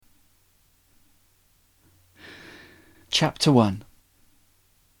Chapter 1.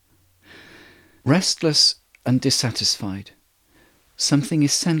 Restless and dissatisfied. Something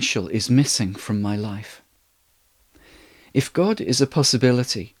essential is missing from my life. If God is a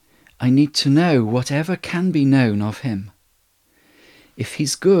possibility, I need to know whatever can be known of him. If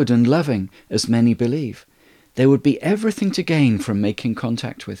he's good and loving, as many believe, there would be everything to gain from making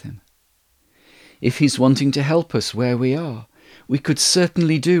contact with him. If he's wanting to help us where we are, we could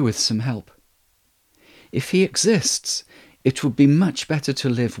certainly do with some help. If he exists, it would be much better to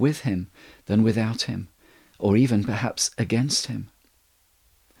live with him than without him, or even perhaps against him.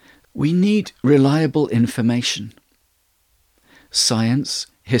 We need reliable information. Science,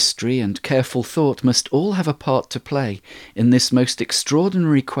 history, and careful thought must all have a part to play in this most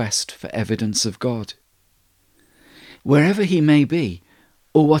extraordinary quest for evidence of God. Wherever he may be,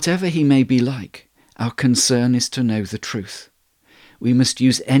 or whatever he may be like, our concern is to know the truth. We must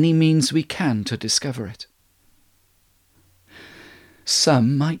use any means we can to discover it.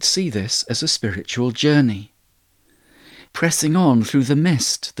 Some might see this as a spiritual journey. Pressing on through the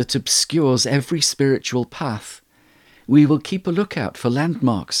mist that obscures every spiritual path, we will keep a lookout for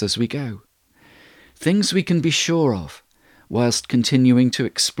landmarks as we go, things we can be sure of, whilst continuing to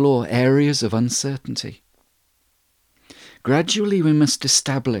explore areas of uncertainty. Gradually we must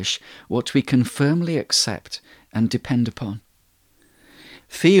establish what we can firmly accept and depend upon.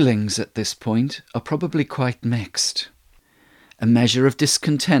 Feelings at this point are probably quite mixed. A measure of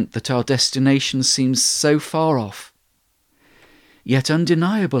discontent that our destination seems so far off, yet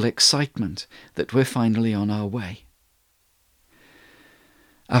undeniable excitement that we're finally on our way.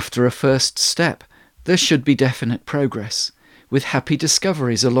 After a first step, there should be definite progress, with happy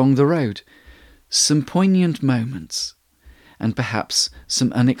discoveries along the road, some poignant moments, and perhaps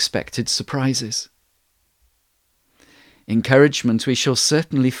some unexpected surprises. Encouragement we shall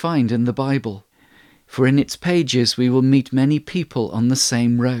certainly find in the Bible, for in its pages we will meet many people on the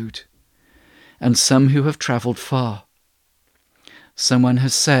same road, and some who have travelled far. Someone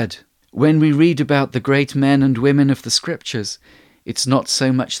has said, when we read about the great men and women of the Scriptures, it's not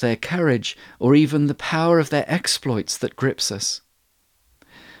so much their courage or even the power of their exploits that grips us.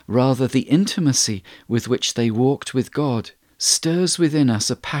 Rather, the intimacy with which they walked with God stirs within us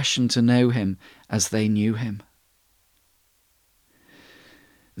a passion to know him as they knew him.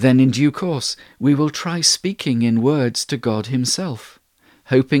 Then in due course we will try speaking in words to God himself,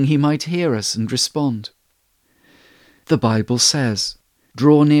 hoping he might hear us and respond. The Bible says,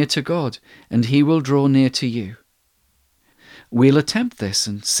 "Draw near to God, and he will draw near to you." We'll attempt this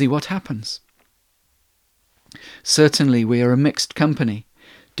and see what happens. Certainly we are a mixed company,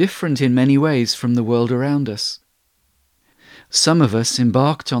 different in many ways from the world around us. Some of us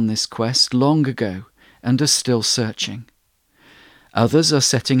embarked on this quest long ago and are still searching. Others are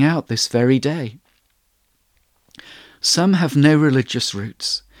setting out this very day. Some have no religious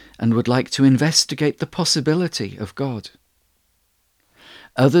roots and would like to investigate the possibility of God.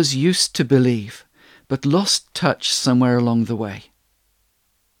 Others used to believe, but lost touch somewhere along the way.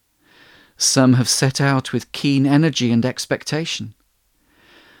 Some have set out with keen energy and expectation.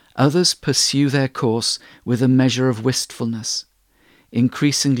 Others pursue their course with a measure of wistfulness,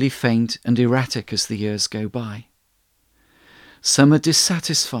 increasingly faint and erratic as the years go by. Some are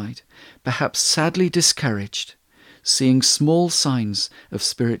dissatisfied, perhaps sadly discouraged, seeing small signs of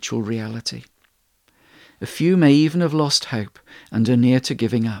spiritual reality. A few may even have lost hope and are near to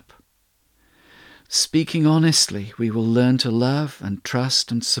giving up. Speaking honestly, we will learn to love and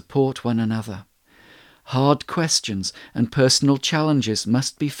trust and support one another. Hard questions and personal challenges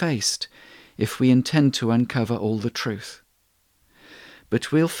must be faced if we intend to uncover all the truth.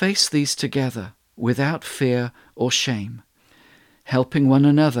 But we'll face these together without fear or shame, helping one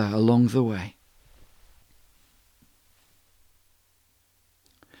another along the way.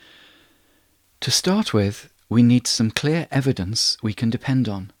 To start with, we need some clear evidence we can depend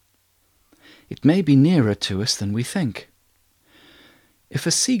on. It may be nearer to us than we think. If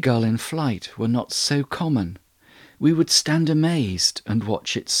a seagull in flight were not so common, we would stand amazed and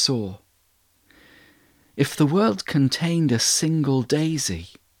watch it soar. If the world contained a single daisy,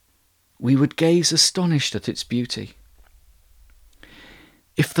 we would gaze astonished at its beauty.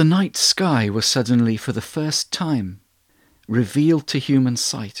 If the night sky were suddenly for the first time revealed to human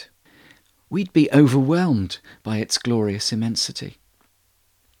sight, we'd be overwhelmed by its glorious immensity.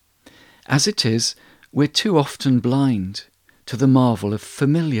 As it is, we're too often blind to the marvel of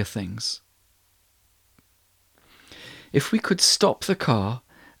familiar things. If we could stop the car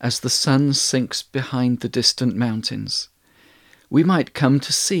as the sun sinks behind the distant mountains, we might come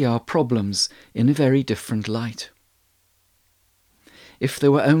to see our problems in a very different light. if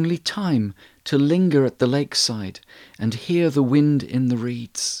there were only time to linger at the lakeside and hear the wind in the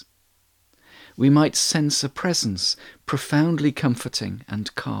reeds. We might sense a presence profoundly comforting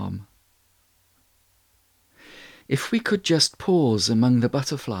and calm. If we could just pause among the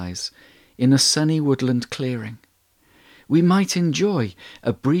butterflies in a sunny woodland clearing, we might enjoy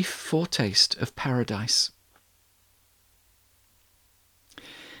a brief foretaste of paradise.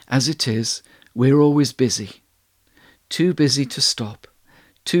 As it is, we're always busy, too busy to stop,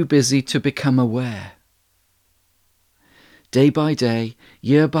 too busy to become aware. Day by day,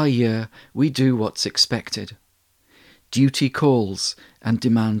 year by year, we do what's expected. Duty calls and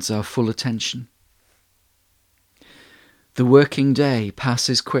demands our full attention. The working day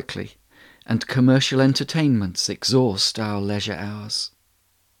passes quickly, and commercial entertainments exhaust our leisure hours.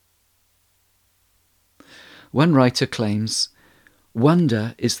 One writer claims,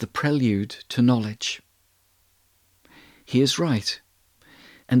 "Wonder is the prelude to knowledge." He is right,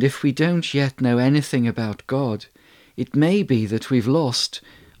 and if we don't yet know anything about God, it may be that we've lost,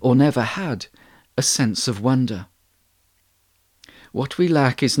 or never had, a sense of wonder. What we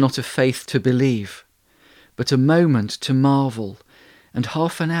lack is not a faith to believe, but a moment to marvel and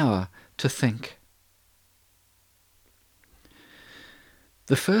half an hour to think.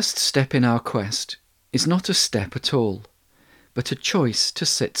 The first step in our quest is not a step at all, but a choice to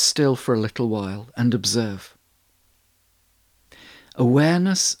sit still for a little while and observe.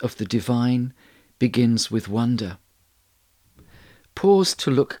 Awareness of the divine begins with wonder. Pause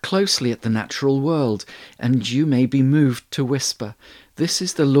to look closely at the natural world, and you may be moved to whisper, "This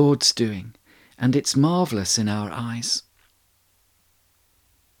is the Lord's doing, and it's marvellous in our eyes."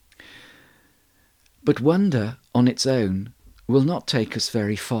 But wonder on its own will not take us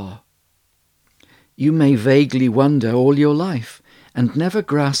very far. You may vaguely wonder all your life and never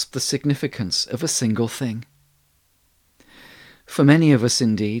grasp the significance of a single thing. For many of us,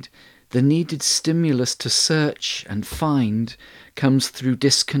 indeed, the needed stimulus to search and find comes through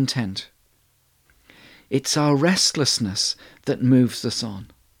discontent. It's our restlessness that moves us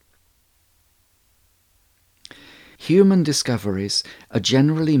on. Human discoveries are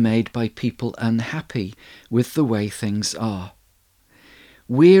generally made by people unhappy with the way things are,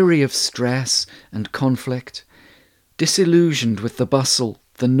 weary of stress and conflict, disillusioned with the bustle,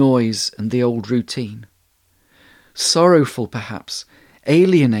 the noise, and the old routine, sorrowful perhaps,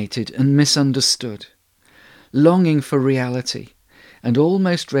 alienated and misunderstood, longing for reality, and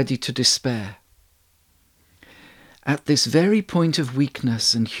almost ready to despair. At this very point of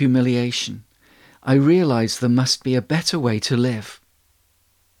weakness and humiliation, I realize there must be a better way to live.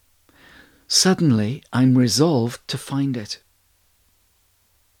 Suddenly, I'm resolved to find it.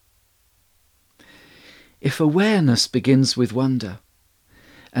 If awareness begins with wonder,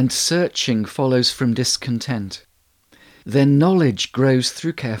 and searching follows from discontent, then knowledge grows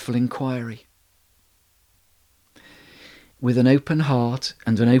through careful inquiry. With an open heart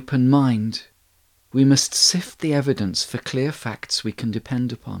and an open mind, we must sift the evidence for clear facts we can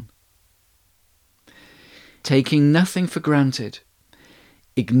depend upon. Taking nothing for granted,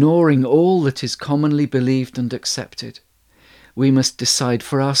 ignoring all that is commonly believed and accepted, we must decide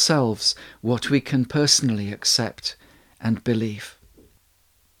for ourselves what we can personally accept and believe.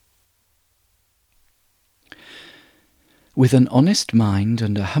 With an honest mind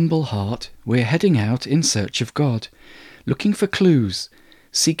and a humble heart, we're heading out in search of God, looking for clues,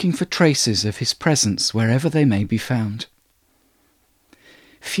 seeking for traces of His presence wherever they may be found.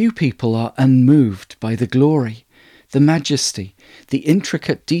 Few people are unmoved by the glory, the majesty, the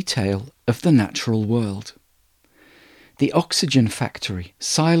intricate detail of the natural world. The oxygen factory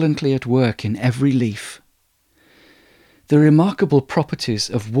silently at work in every leaf. The remarkable properties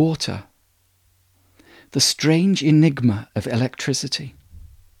of water. The strange enigma of electricity.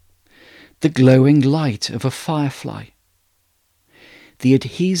 The glowing light of a firefly. The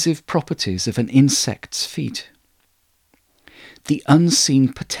adhesive properties of an insect's feet. The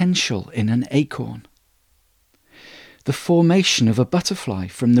unseen potential in an acorn. The formation of a butterfly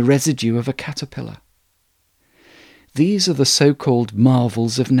from the residue of a caterpillar. These are the so-called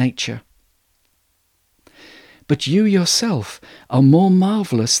marvels of nature. But you yourself are more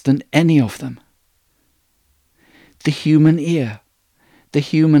marvellous than any of them. The human ear, the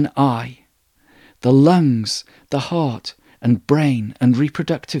human eye, the lungs, the heart and brain and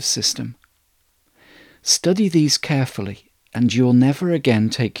reproductive system. Study these carefully, and you'll never again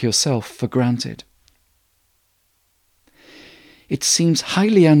take yourself for granted. It seems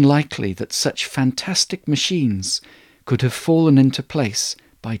highly unlikely that such fantastic machines could have fallen into place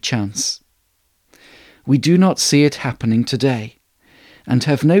by chance. We do not see it happening today, and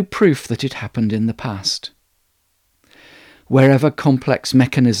have no proof that it happened in the past. Wherever complex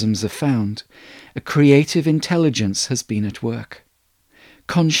mechanisms are found, a creative intelligence has been at work.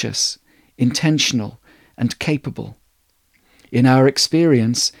 Conscious, intentional, and capable. In our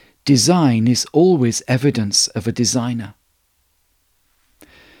experience, design is always evidence of a designer.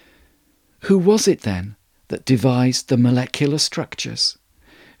 Who was it then that devised the molecular structures?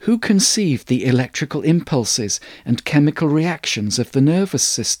 Who conceived the electrical impulses and chemical reactions of the nervous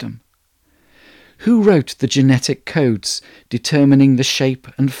system? Who wrote the genetic codes determining the shape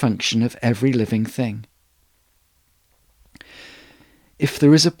and function of every living thing? If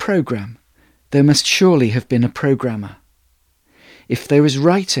there is a program, there must surely have been a programmer. If there is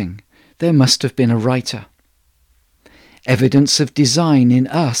writing, there must have been a writer. Evidence of design in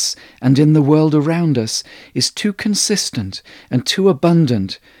us and in the world around us is too consistent and too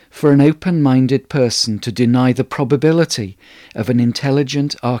abundant for an open-minded person to deny the probability of an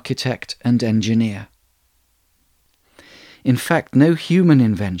intelligent architect and engineer. In fact, no human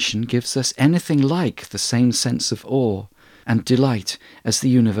invention gives us anything like the same sense of awe and delight as the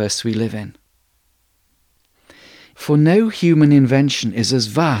universe we live in. For no human invention is as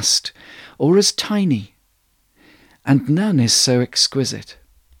vast or as tiny, and none is so exquisite.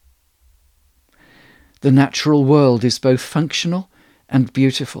 The natural world is both functional and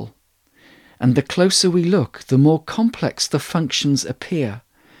beautiful, and the closer we look, the more complex the functions appear,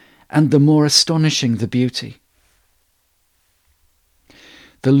 and the more astonishing the beauty.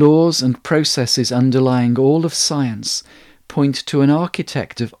 The laws and processes underlying all of science point to an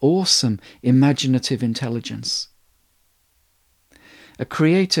architect of awesome imaginative intelligence. A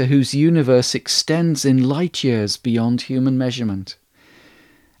creator whose universe extends in light years beyond human measurement,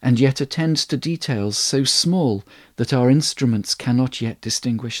 and yet attends to details so small that our instruments cannot yet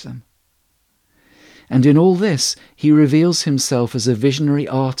distinguish them. And in all this, he reveals himself as a visionary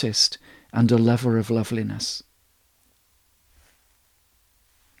artist and a lover of loveliness.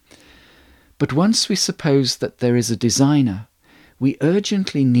 But once we suppose that there is a designer, we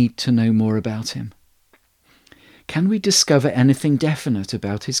urgently need to know more about him. Can we discover anything definite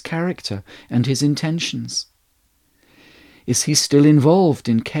about his character and his intentions? Is he still involved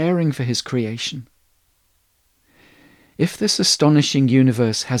in caring for his creation? If this astonishing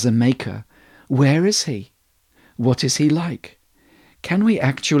universe has a maker, where is he? What is he like? Can we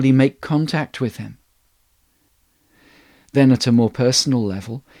actually make contact with him? Then at a more personal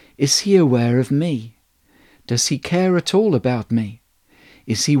level, is he aware of me? Does he care at all about me?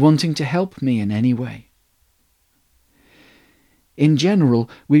 Is he wanting to help me in any way? In general,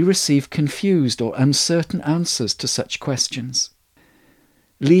 we receive confused or uncertain answers to such questions,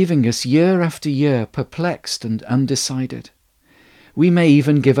 leaving us year after year perplexed and undecided. We may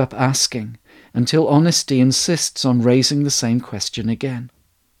even give up asking, until honesty insists on raising the same question again.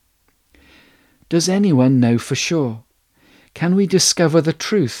 Does anyone know for sure? Can we discover the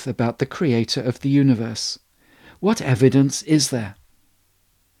truth about the creator of the universe? What evidence is there?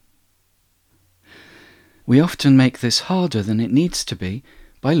 We often make this harder than it needs to be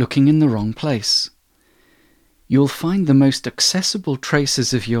by looking in the wrong place. You'll find the most accessible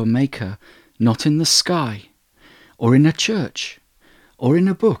traces of your maker not in the sky, or in a church, or in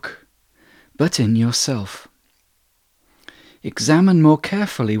a book, but in yourself. Examine more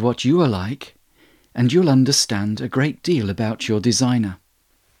carefully what you are like, and you'll understand a great deal about your designer.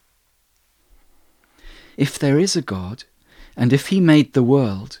 If there is a God, and if he made the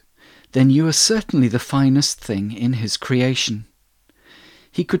world, then you are certainly the finest thing in his creation.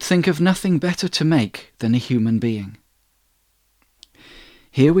 He could think of nothing better to make than a human being.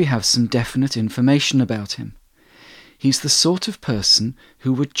 Here we have some definite information about him. He's the sort of person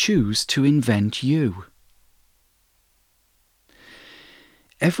who would choose to invent you.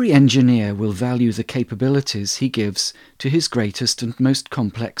 Every engineer will value the capabilities he gives to his greatest and most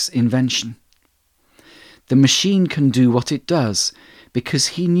complex invention. The machine can do what it does because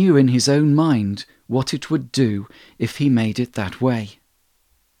he knew in his own mind what it would do if he made it that way.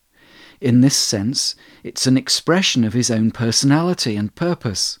 In this sense, it's an expression of his own personality and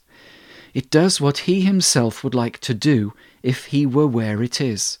purpose. It does what he himself would like to do if he were where it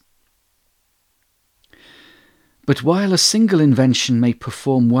is. But while a single invention may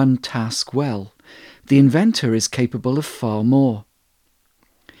perform one task well, the inventor is capable of far more.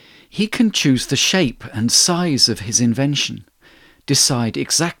 He can choose the shape and size of his invention, decide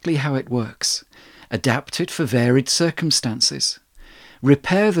exactly how it works, adapt it for varied circumstances,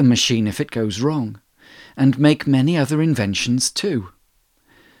 repair the machine if it goes wrong, and make many other inventions too.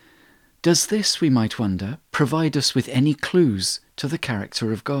 Does this, we might wonder, provide us with any clues to the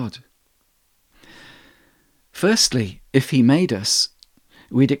character of God? Firstly, if he made us,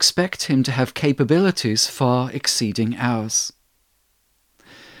 we'd expect him to have capabilities far exceeding ours.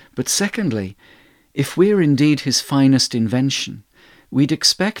 But secondly, if we're indeed his finest invention, we'd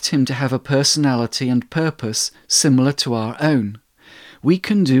expect him to have a personality and purpose similar to our own. We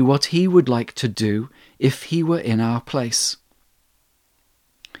can do what he would like to do if he were in our place.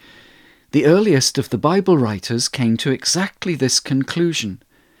 The earliest of the Bible writers came to exactly this conclusion,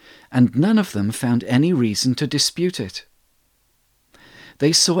 and none of them found any reason to dispute it.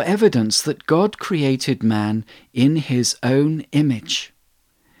 They saw evidence that God created man in his own image.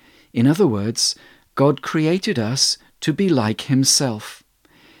 In other words, God created us to be like himself.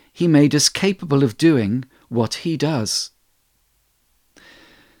 He made us capable of doing what he does.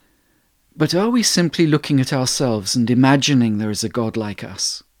 But are we simply looking at ourselves and imagining there is a God like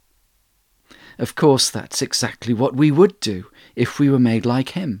us? Of course, that's exactly what we would do if we were made like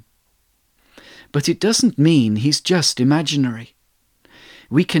him. But it doesn't mean he's just imaginary.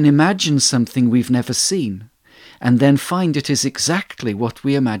 We can imagine something we've never seen, and then find it is exactly what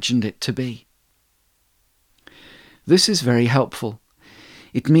we imagined it to be. This is very helpful.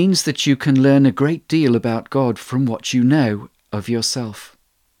 It means that you can learn a great deal about God from what you know of yourself.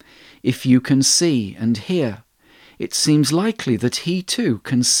 If you can see and hear, it seems likely that he too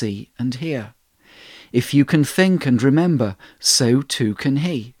can see and hear. If you can think and remember, so too can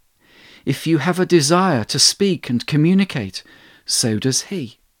he. If you have a desire to speak and communicate, so does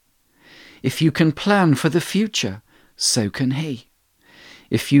he. If you can plan for the future, so can he.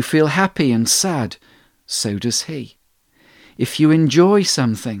 If you feel happy and sad, so does he. If you enjoy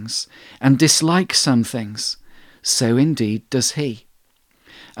some things and dislike some things, so indeed does he.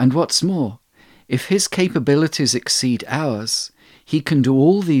 And what's more, if his capabilities exceed ours, he can do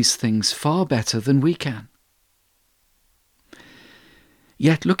all these things far better than we can.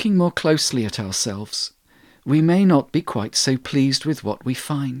 Yet looking more closely at ourselves, we may not be quite so pleased with what we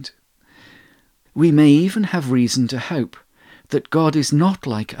find. We may even have reason to hope that God is not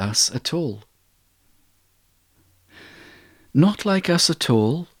like us at all. Not like us at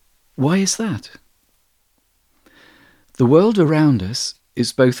all? Why is that? The world around us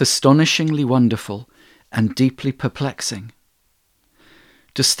is both astonishingly wonderful and deeply perplexing.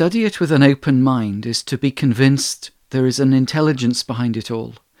 To study it with an open mind is to be convinced there is an intelligence behind it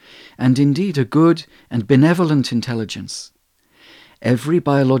all, and indeed a good and benevolent intelligence. Every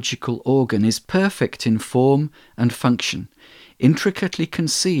biological organ is perfect in form and function, intricately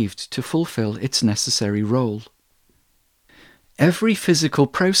conceived to fulfill its necessary role. Every physical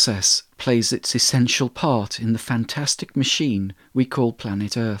process plays its essential part in the fantastic machine we call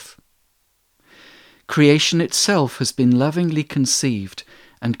planet Earth. Creation itself has been lovingly conceived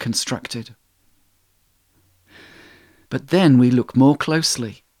and constructed. But then we look more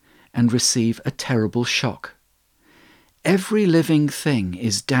closely and receive a terrible shock. Every living thing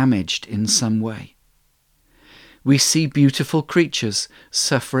is damaged in some way. We see beautiful creatures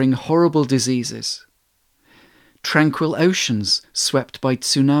suffering horrible diseases, tranquil oceans swept by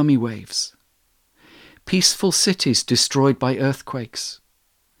tsunami waves, peaceful cities destroyed by earthquakes,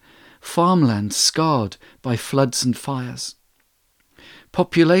 farmland scarred by floods and fires,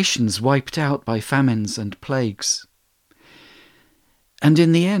 populations wiped out by famines and plagues. And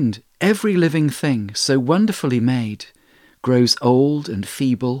in the end, every living thing so wonderfully made grows old and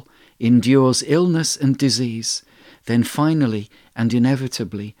feeble, endures illness and disease, then finally and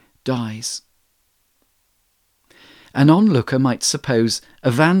inevitably dies. An onlooker might suppose a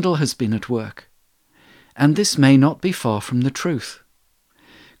vandal has been at work, and this may not be far from the truth.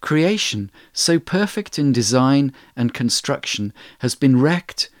 Creation, so perfect in design and construction, has been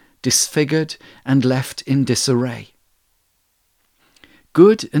wrecked, disfigured, and left in disarray.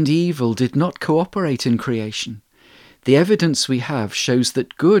 Good and evil did not cooperate in creation. The evidence we have shows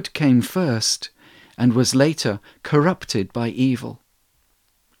that good came first and was later corrupted by evil.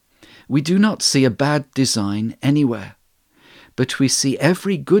 We do not see a bad design anywhere, but we see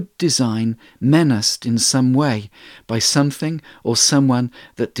every good design menaced in some way by something or someone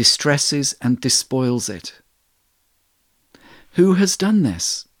that distresses and despoils it. Who has done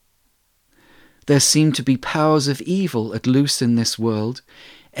this? There seem to be powers of evil at loose in this world,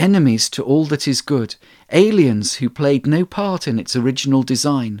 enemies to all that is good, aliens who played no part in its original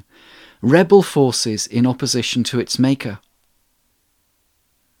design, rebel forces in opposition to its maker.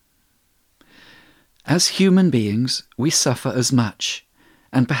 As human beings, we suffer as much,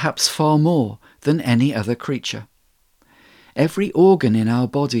 and perhaps far more, than any other creature. Every organ in our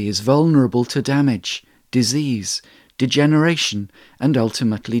body is vulnerable to damage, disease, degeneration, and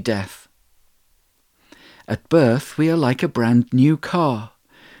ultimately death. At birth, we are like a brand new car,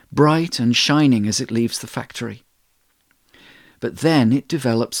 bright and shining as it leaves the factory. but then it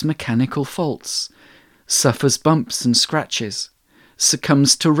develops mechanical faults, suffers bumps and scratches,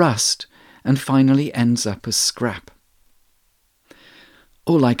 succumbs to rust, and finally ends up as scrap.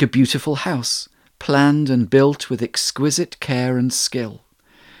 Or like a beautiful house, planned and built with exquisite care and skill,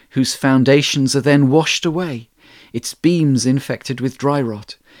 whose foundations are then washed away, its beams infected with dry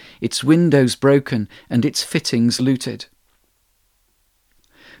rot, its windows broken and its fittings looted.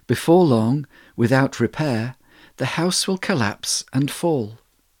 Before long, without repair, the house will collapse and fall.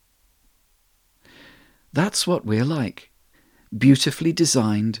 That's what we're like, beautifully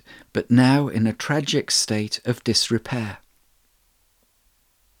designed, but now in a tragic state of disrepair.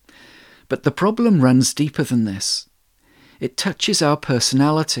 But the problem runs deeper than this. It touches our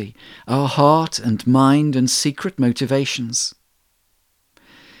personality, our heart and mind and secret motivations.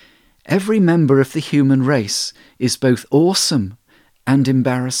 Every member of the human race is both awesome and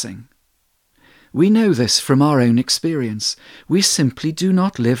embarrassing. We know this from our own experience. We simply do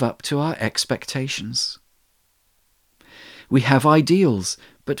not live up to our expectations. We have ideals,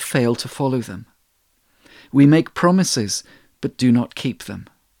 but fail to follow them. We make promises, but do not keep them.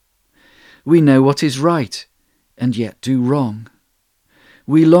 We know what is right, and yet do wrong.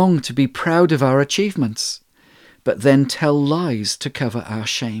 We long to be proud of our achievements, but then tell lies to cover our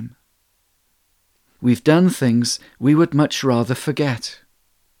shame. We've done things we would much rather forget.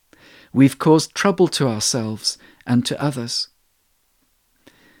 We've caused trouble to ourselves and to others.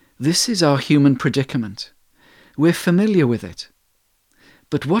 This is our human predicament. We're familiar with it.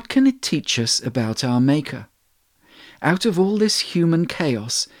 But what can it teach us about our Maker? Out of all this human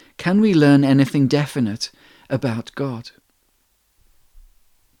chaos, can we learn anything definite about God?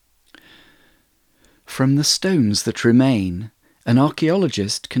 From the stones that remain, an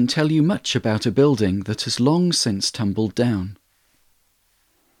archaeologist can tell you much about a building that has long since tumbled down.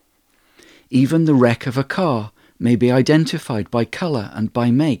 Even the wreck of a car may be identified by colour and by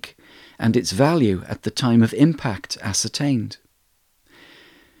make, and its value at the time of impact ascertained.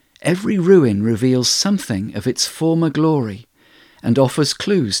 Every ruin reveals something of its former glory and offers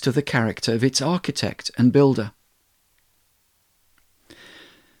clues to the character of its architect and builder.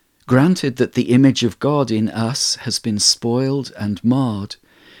 Granted that the image of God in us has been spoiled and marred,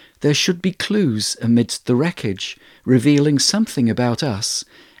 there should be clues amidst the wreckage revealing something about us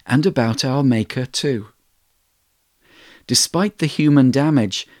and about our Maker too. Despite the human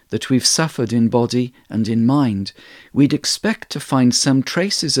damage that we've suffered in body and in mind, we'd expect to find some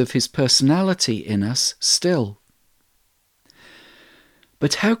traces of his personality in us still.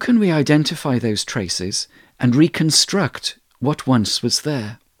 But how can we identify those traces and reconstruct what once was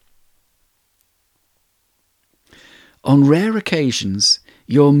there? On rare occasions,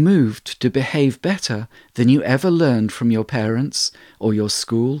 you're moved to behave better than you ever learned from your parents or your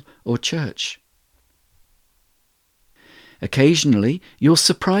school or church. Occasionally, you'll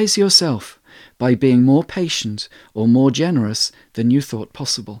surprise yourself by being more patient or more generous than you thought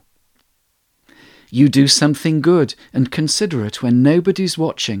possible. You do something good and considerate when nobody's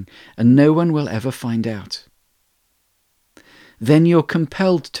watching and no one will ever find out. Then you're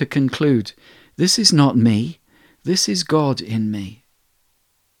compelled to conclude, this is not me, this is God in me.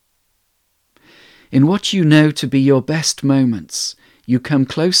 In what you know to be your best moments, you come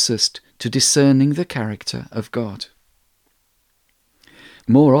closest to discerning the character of God.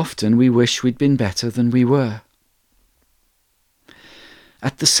 More often we wish we'd been better than we were.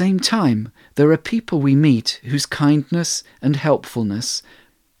 At the same time, there are people we meet whose kindness and helpfulness,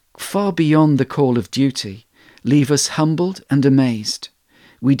 far beyond the call of duty, leave us humbled and amazed.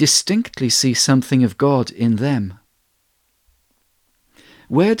 We distinctly see something of God in them.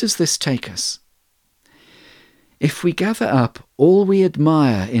 Where does this take us? If we gather up all we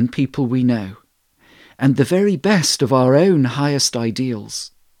admire in people we know, and the very best of our own highest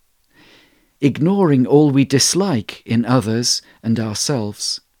ideals, ignoring all we dislike in others and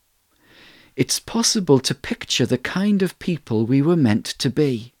ourselves, it's possible to picture the kind of people we were meant to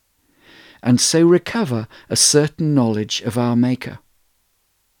be, and so recover a certain knowledge of our Maker.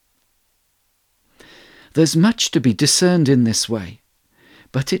 There's much to be discerned in this way,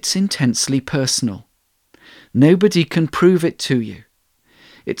 but it's intensely personal. Nobody can prove it to you.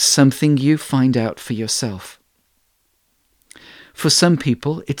 It's something you find out for yourself. For some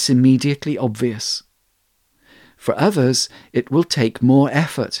people, it's immediately obvious. For others, it will take more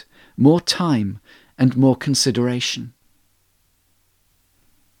effort, more time, and more consideration.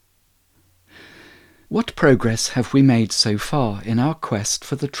 What progress have we made so far in our quest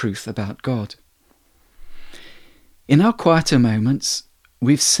for the truth about God? In our quieter moments,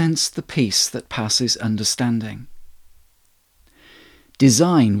 we've sensed the peace that passes understanding.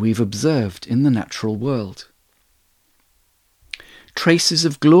 Design we've observed in the natural world. traces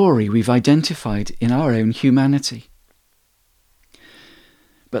of glory we've identified in our own humanity.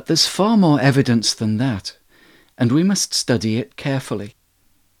 But there's far more evidence than that, and we must study it carefully.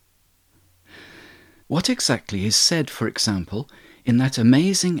 What exactly is said, for example, in that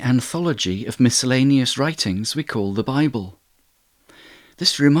amazing anthology of miscellaneous writings we call the Bible?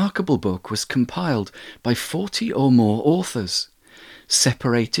 This remarkable book was compiled by 40 or more authors,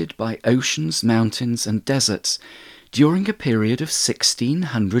 separated by oceans, mountains, and deserts during a period of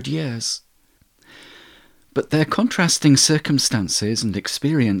 1600 years. But their contrasting circumstances and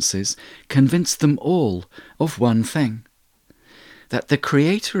experiences convinced them all of one thing: that the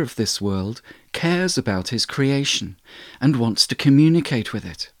creator of this world cares about his creation and wants to communicate with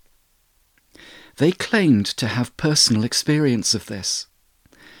it. They claimed to have personal experience of this.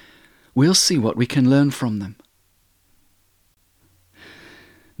 We'll see what we can learn from them.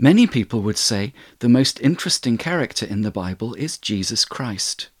 Many people would say the most interesting character in the Bible is Jesus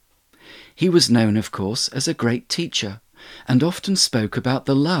Christ. He was known, of course, as a great teacher and often spoke about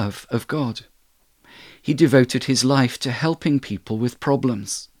the love of God. He devoted his life to helping people with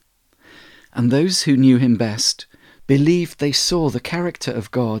problems. And those who knew him best believed they saw the character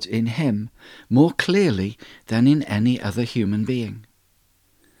of God in him more clearly than in any other human being.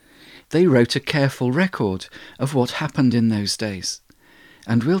 They wrote a careful record of what happened in those days,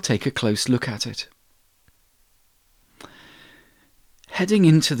 and we'll take a close look at it. Heading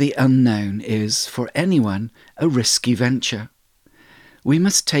into the unknown is, for anyone, a risky venture. We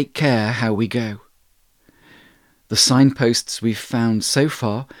must take care how we go. The signposts we've found so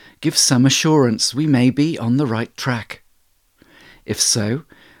far give some assurance we may be on the right track. If so,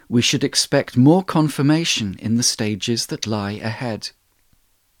 we should expect more confirmation in the stages that lie ahead.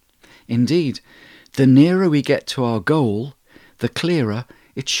 Indeed, the nearer we get to our goal, the clearer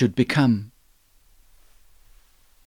it should become.